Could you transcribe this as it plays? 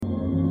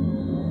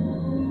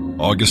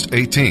August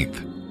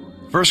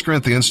 18th. 1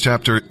 Corinthians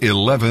chapter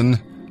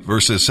 11,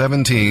 verses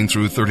 17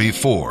 through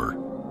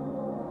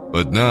 34.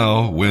 But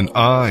now, when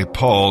I,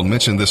 Paul,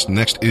 mention this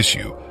next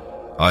issue,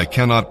 I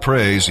cannot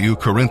praise you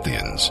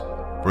Corinthians,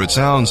 for it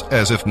sounds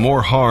as if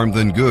more harm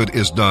than good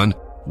is done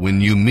when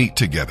you meet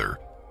together.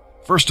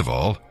 First of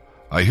all,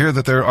 I hear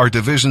that there are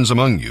divisions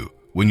among you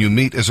when you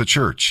meet as a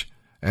church,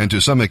 and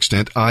to some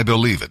extent I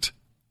believe it.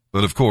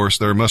 But of course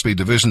there must be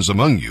divisions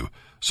among you,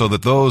 so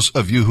that those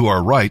of you who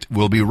are right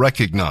will be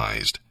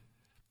recognized.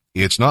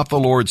 It's not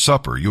the Lord's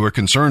Supper you are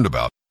concerned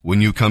about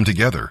when you come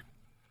together.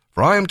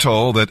 For I am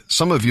told that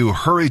some of you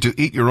hurry to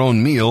eat your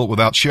own meal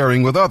without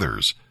sharing with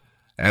others.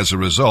 As a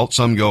result,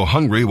 some go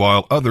hungry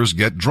while others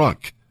get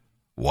drunk.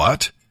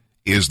 What?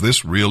 Is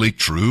this really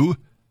true?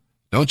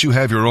 Don't you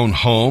have your own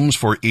homes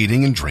for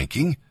eating and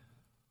drinking?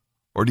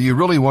 Or do you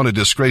really want to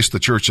disgrace the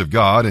church of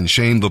God and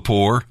shame the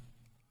poor?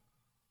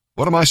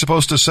 What am I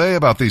supposed to say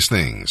about these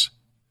things?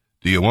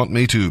 Do you want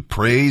me to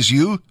praise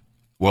you?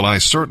 Well, I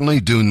certainly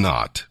do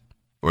not.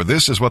 For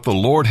this is what the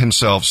Lord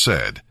himself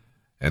said,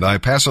 and I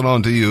pass it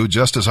on to you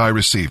just as I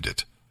received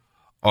it.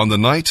 On the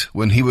night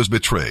when he was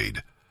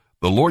betrayed,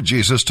 the Lord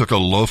Jesus took a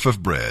loaf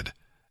of bread,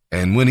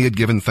 and when he had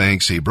given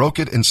thanks, he broke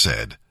it and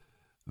said,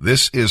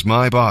 "This is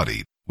my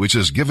body, which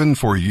is given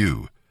for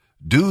you.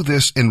 Do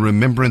this in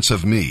remembrance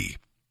of me."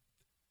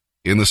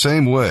 In the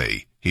same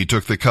way, he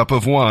took the cup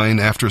of wine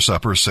after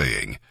supper,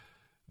 saying,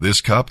 "This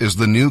cup is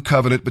the new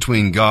covenant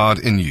between God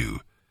and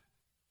you,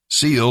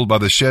 sealed by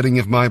the shedding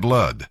of my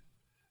blood.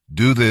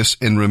 Do this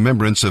in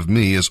remembrance of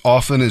me as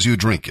often as you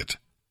drink it.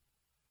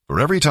 For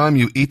every time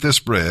you eat this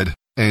bread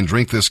and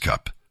drink this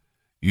cup,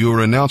 you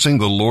are announcing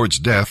the Lord's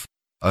death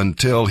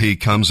until he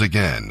comes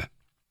again.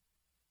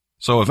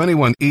 So if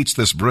anyone eats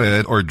this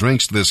bread or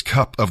drinks this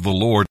cup of the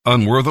Lord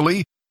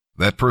unworthily,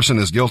 that person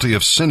is guilty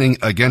of sinning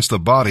against the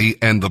body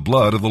and the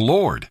blood of the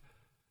Lord.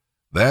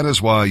 That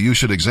is why you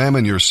should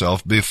examine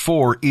yourself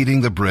before eating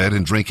the bread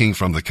and drinking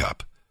from the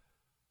cup.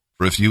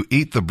 For if you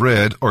eat the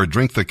bread or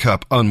drink the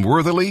cup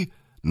unworthily,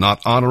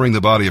 not honoring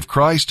the body of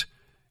Christ,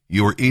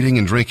 you are eating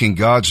and drinking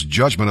God's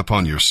judgment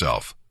upon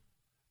yourself.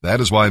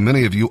 That is why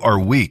many of you are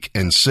weak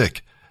and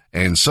sick,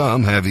 and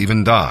some have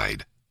even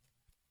died.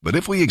 But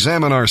if we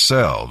examine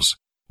ourselves,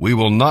 we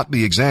will not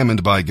be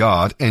examined by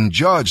God and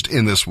judged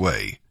in this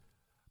way.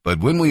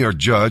 But when we are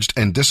judged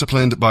and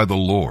disciplined by the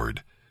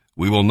Lord,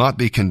 we will not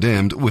be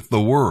condemned with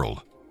the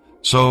world.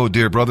 So,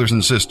 dear brothers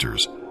and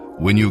sisters,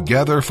 when you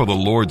gather for the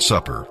Lord's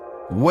Supper,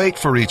 wait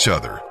for each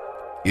other.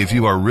 If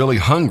you are really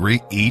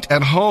hungry, eat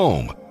at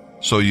home,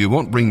 so you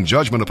won't bring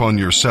judgment upon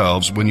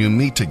yourselves when you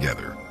meet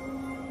together.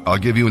 I'll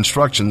give you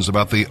instructions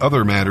about the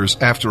other matters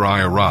after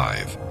I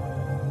arrive.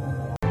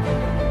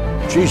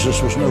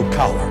 Jesus was no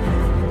coward.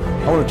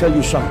 I want to tell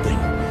you something.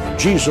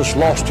 Jesus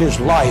lost his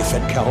life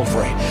at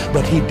Calvary,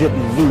 but he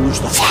didn't lose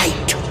the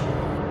fight.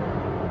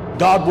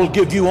 God will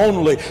give you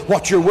only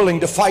what you're willing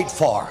to fight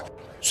for.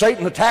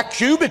 Satan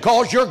attacks you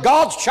because you're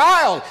God's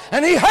child,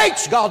 and he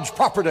hates God's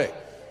property.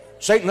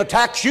 Satan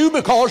attacks you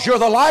because you're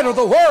the light of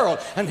the world,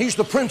 and he's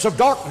the prince of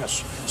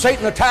darkness.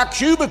 Satan attacks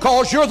you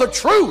because you're the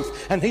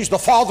truth, and he's the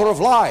father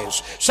of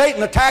lies.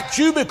 Satan attacks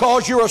you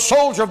because you're a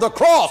soldier of the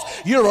cross.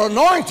 You're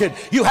anointed.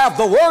 You have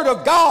the word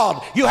of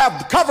God. You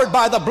have covered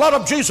by the blood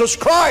of Jesus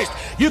Christ.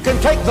 You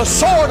can take the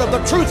sword of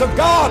the truth of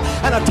God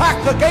and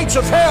attack the gates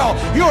of hell.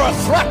 You're a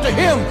threat to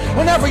him.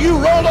 Whenever you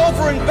roll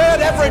over in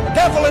bed, every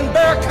devil in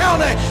Bexar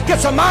County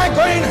gets a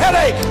migraine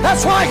headache.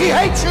 That's why he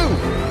hates you.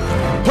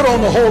 Put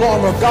on the whole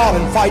armor of God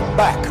and fight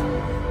back.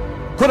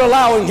 Quit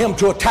allowing him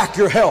to attack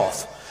your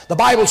health. The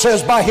Bible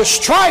says by his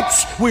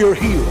stripes we are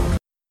healed.